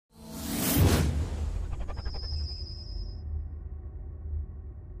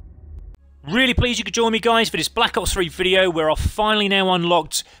Really pleased you could join me, guys, for this Black Ops 3 video where I've finally now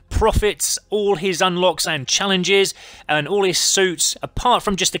unlocked Prophet's, all his unlocks and challenges, and all his suits, apart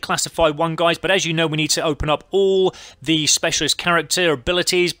from just the classified one, guys. But as you know, we need to open up all the specialist character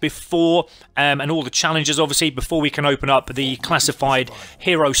abilities before, and all the challenges, obviously, before we can open up the classified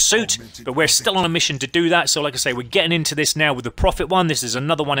hero suit. But we're still on a mission to do that, so like I say, we're getting into this now with the Prophet one. This is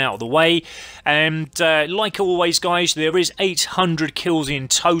another one out of the way. And like always, guys, there is 800 kills in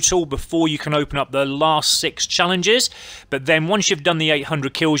total before you can open up the last 6 challenges. But then once you've done the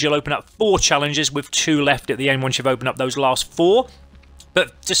 800 kills, you'll open up 4 challenges with 2 left at the end once you've opened up those last 4.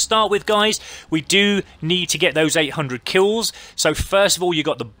 But to start with, guys, we do need to get those 800 kills. So first of all, you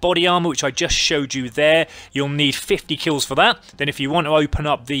got the body armor, which I just showed you there. You'll need 50 kills for that. Then if you want to open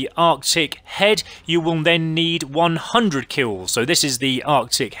up the Arctic head, you will then need 100 kills. So this is the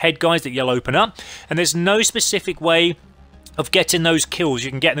Arctic head, guys, that you'll open up. And there's no specific way of getting those kills. You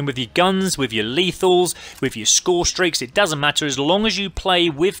can get them with your guns, with your lethals, with your score streaks. It doesn't matter. As long as you play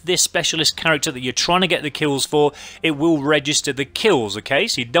with this specialist character that you're trying to get the kills for, it will register the kills, okay?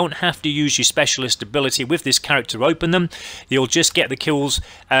 So you don't have to use your specialist ability with this character to open them. You'll just get the kills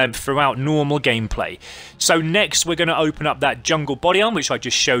throughout normal gameplay. So next, we're going to open up that jungle body armor, which I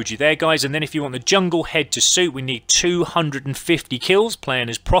just showed you there, guys. And then if you want the jungle head to suit, we need 250 kills playing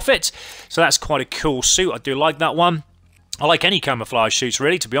as Prophet. So that's quite a cool suit. I do like that one. I like any camouflage suits,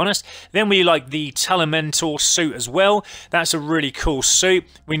 really, to be honest. Then we like the Telementor suit as well. That's a really cool suit.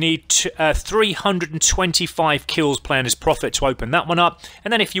 We need 325 kills playing as Prophet to open that one up.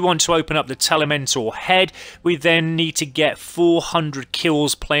 And then if you want to open up the Telementor head, we then need to get 400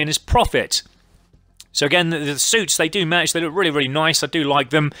 kills playing as Prophet. So again, the suits, they do match. They look really, really nice. I do like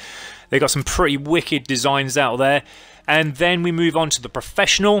them. They've got some pretty wicked designs out there. And then we move on to the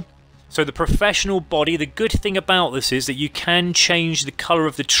Professional. So the Professional body, the good thing about this is that you can change the colour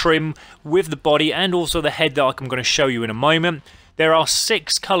of the trim with the body and also the head that I'm going to show you in a moment. There are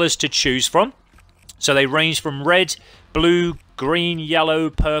 6 colours to choose from. So they range from red, blue, green, yellow,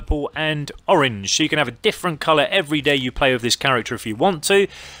 purple and orange. So you can have a different colour every day you play with this character if you want to.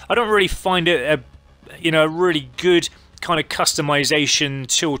 I don't really find it a really good kind of customization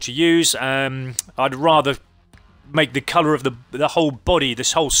tool to use. I'd rather make the colour of the whole body,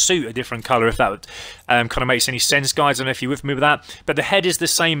 this whole suit, a different colour, if that kind of makes any sense, guys. I don't know if you're with me with that. But the head is the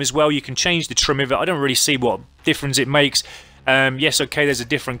same as well. You can change the trim of it. I don't really see what difference it makes. Yes, okay, there's a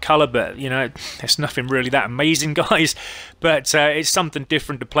different colour, but, you know, there's nothing really that amazing, guys. But it's something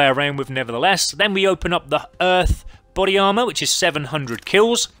different to play around with, nevertheless. Then we open up the Earth body armour, which is 700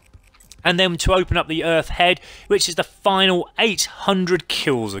 kills. And then to open up the Earth head, which is the final 800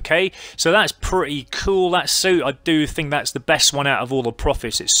 kills, okay? So that's pretty cool, that suit. I do think that's the best one out of all the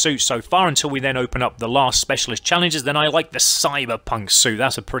Prophets' suits so far, until we then open up the last specialist challenges. Then I like the CYBERPUNK suit.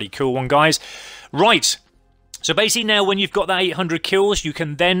 That's a pretty cool one, guys. Right. So basically now when you've got that 800 kills, you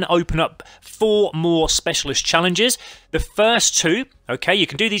can then open up 4 more specialist challenges. The first 2, okay, you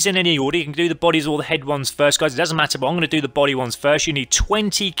can do these in any order. You can do the bodies or the head ones first, guys. It doesn't matter, but I'm going to do the body ones first. You need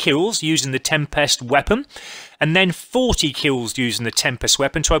 20 kills using the Tempest weapon, and then 40 kills using the Tempest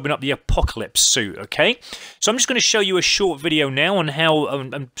weapon to open up the Apocalypse suit, okay? So I'm just going to show you a short video now on how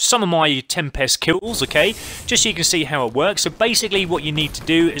some of my Tempest kills, okay? Just so you can see how it works. So basically what you need to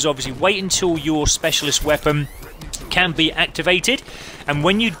do is obviously wait until your specialist weapon can be activated, and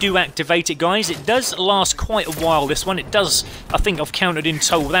when you do activate it, guys, it does last quite a while. This one, it does, I think I've counted in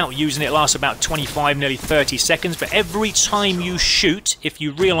total without using it, it lasts about 25, nearly 30 seconds. But every time you shoot, if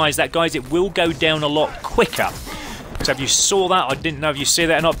you realise that, guys, it will go down a lot quicker. So if you saw that, I didn't know if you see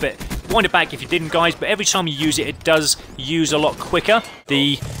that or not, but wind it back if you didn't, guys. But every time you use it, it does use a lot quicker.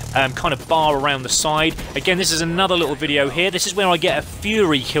 The kind of bar around the side. Again, this is another little video here. This is where I get a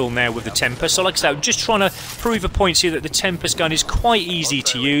Fury kill now with the Tempest. So like I said, I'm just trying to prove a point to you that the Tempest gun is quite easy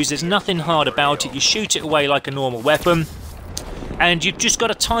to use. There's nothing hard about it. You shoot it away like a normal weapon. And you've just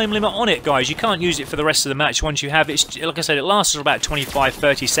got a time limit on it, guys. You can't use it for the rest of the match once you have it. Like I said, it lasts for about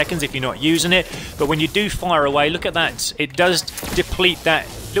 25-30 seconds if you're not using it. But when you do fire away, look at that. It does deplete that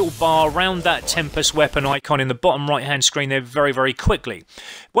little bar around that Tempest weapon icon in the bottom right-hand screen there very, very quickly.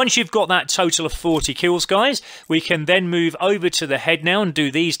 Once you've got that total of 40 kills, guys, we can then move over to the head now and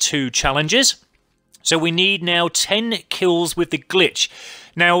do these 2 challenges. So we need now 10 kills with the glitch.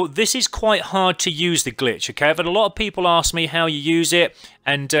 Now, this is quite hard to use, the glitch, okay? I've had a lot of people ask me how you use it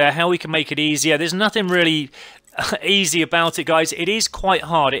and how we can make it easier. There's nothing really easy about it, guys. It is quite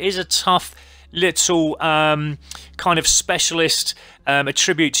hard. It is a tough little kind of specialist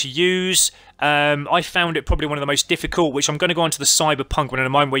attribute to use. I found it probably one of the most difficult, which I'm going to go on to the CYBERPUNK one in a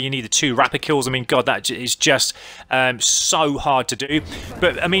moment, where you need the 2 rapid kills. I mean, God, that is just so hard to do.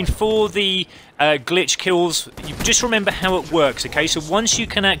 But, I mean, for the glitch kills, you just remember how it works, okay? So once you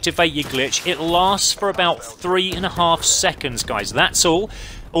can activate your glitch, it lasts for about 3.5 seconds, guys. That's all.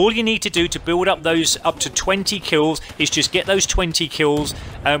 All you need to do to build up those up to 20 kills is just get those 20 kills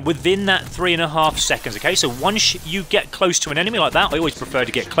within that 3.5 seconds, okay? So once you get close to an enemy like that, I always prefer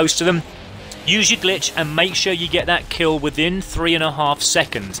to get close to them, use your glitch and make sure you get that kill within 3.5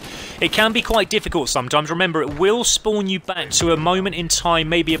 seconds. It can be quite difficult sometimes. Remember, it will spawn you back to a moment in time,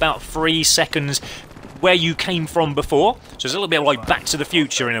 maybe about 3 seconds, where you came from before. So it's a little bit like Back to the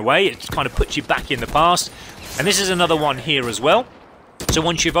Future in a way. It kind of puts you back in the past. And this is another one here as well. So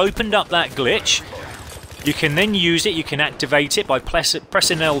once you've opened up that glitch, you can then use it. You can activate it by pressing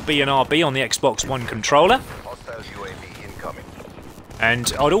LB and RB on the Xbox One controller.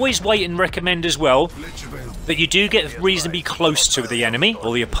 And I'd always wait and recommend as well that you do get reasonably close to the enemy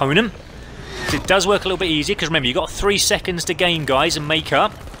or the opponent. It does work a little bit easier because remember, you've got 3 seconds to gain, guys, and make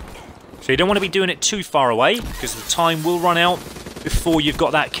up. So you don't want to be doing it too far away because the time will run out before you've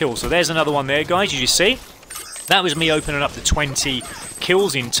got that kill. So there's another one there, guys, as you see. That was me opening up the 20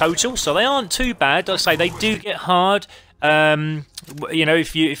 kills in total. So they aren't too bad. Like I say, they do get hard. You know,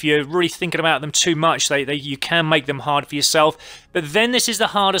 if you're really thinking about them too much, you can make them hard for yourself. But then this is the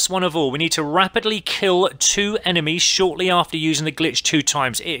hardest one of all. We need to rapidly kill 2 enemies shortly after using the glitch 2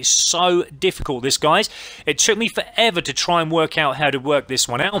 times. It is so difficult, this, guys. It took me forever to try and work out how to work this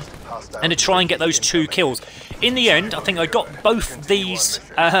one out and to try and get those 2 kills. In the end, I think I got both these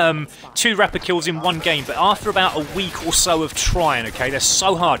 2 rapid kills in one game, but after about a week or so of trying, okay, they're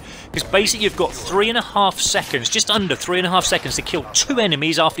so hard. Because basically you've got 3.5 seconds, just under 3.5 seconds to kill 2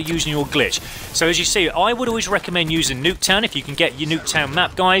 enemies after using your glitch. So as you see, I would always recommend using Nuketown if you can get your Nuketown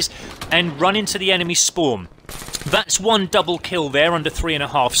map, guys, and run into the enemy spawn. That's 1 double kill there under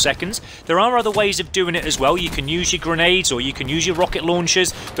 3.5 seconds. There are other ways of doing it as well. You can use your grenades or you can use your rocket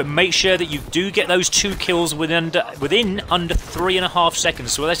launchers, but make sure that you do get those 2 kills within under 3.5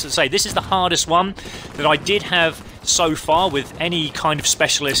 seconds. So let's say this is the hardest one that I did have so far with any kind of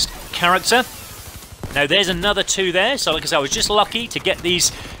specialist character. Now there's another 2 there, so like I said, I was just lucky to get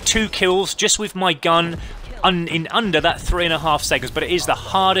these 2 kills just with my gun in under that 3.5 seconds, but it is the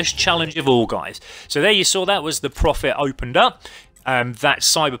hardest challenge of all, guys. So there you saw, that was the Prophet opened up. That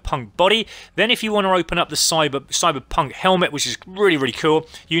CYBERPUNK body. Then if you want to open up the CYBERPUNK helmet, which is really, really cool,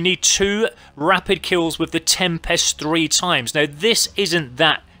 you need 2 rapid kills with the Tempest 3 times. Now this isn't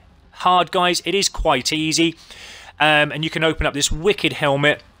that hard, guys. It is quite easy. And you can open up this wicked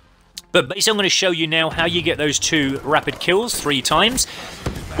helmet. But basically I'm going to show you now how you get those 2 rapid kills 3 times.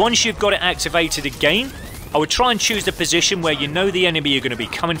 Once you've got it activated again, I would try and choose the position where you know the enemy you're going to be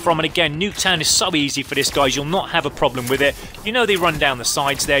coming from. And again, Nuketown is so easy for this, guys. You'll not have a problem with it. You know they run down the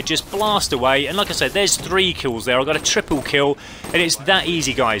sides there. Just blast away. And like I said, there's 3 kills there. I got a triple kill. And it's that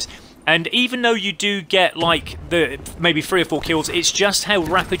easy, guys. And even though you do get like maybe 3 or 4 kills, it's just how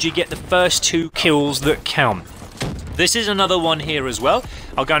rapid you get the first 2 kills that count. This is another one here as well.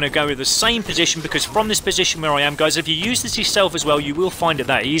 I'm going to go with the same position because from this position where I am, guys, if you use this yourself as well, you will find it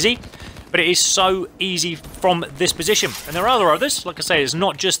that easy. But it is so easy from this position. And there are others. Like I say, it's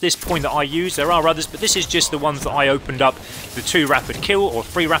not just this point that I use. There are others, but this is just the ones that I opened up. The 2 rapid kill, or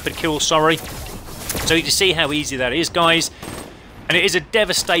 3 rapid kills, sorry. So you can see how easy that is, guys. And it is a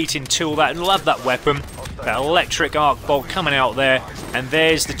devastating tool. That, love that weapon. That electric arc bolt coming out there. And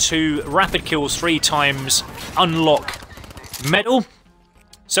there's the 2 rapid kills 3 times. Unlock medal.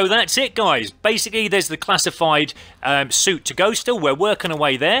 So that's it, guys. Basically, there's the classified suit to go still. We're working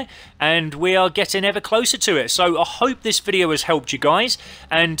away there, and we are getting ever closer to it. So I hope this video has helped you guys,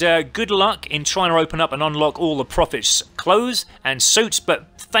 and good luck in trying to open up and unlock all the Prophet's clothes and suits. But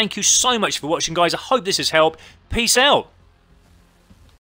thank you so much for watching, guys. I hope this has helped. Peace out.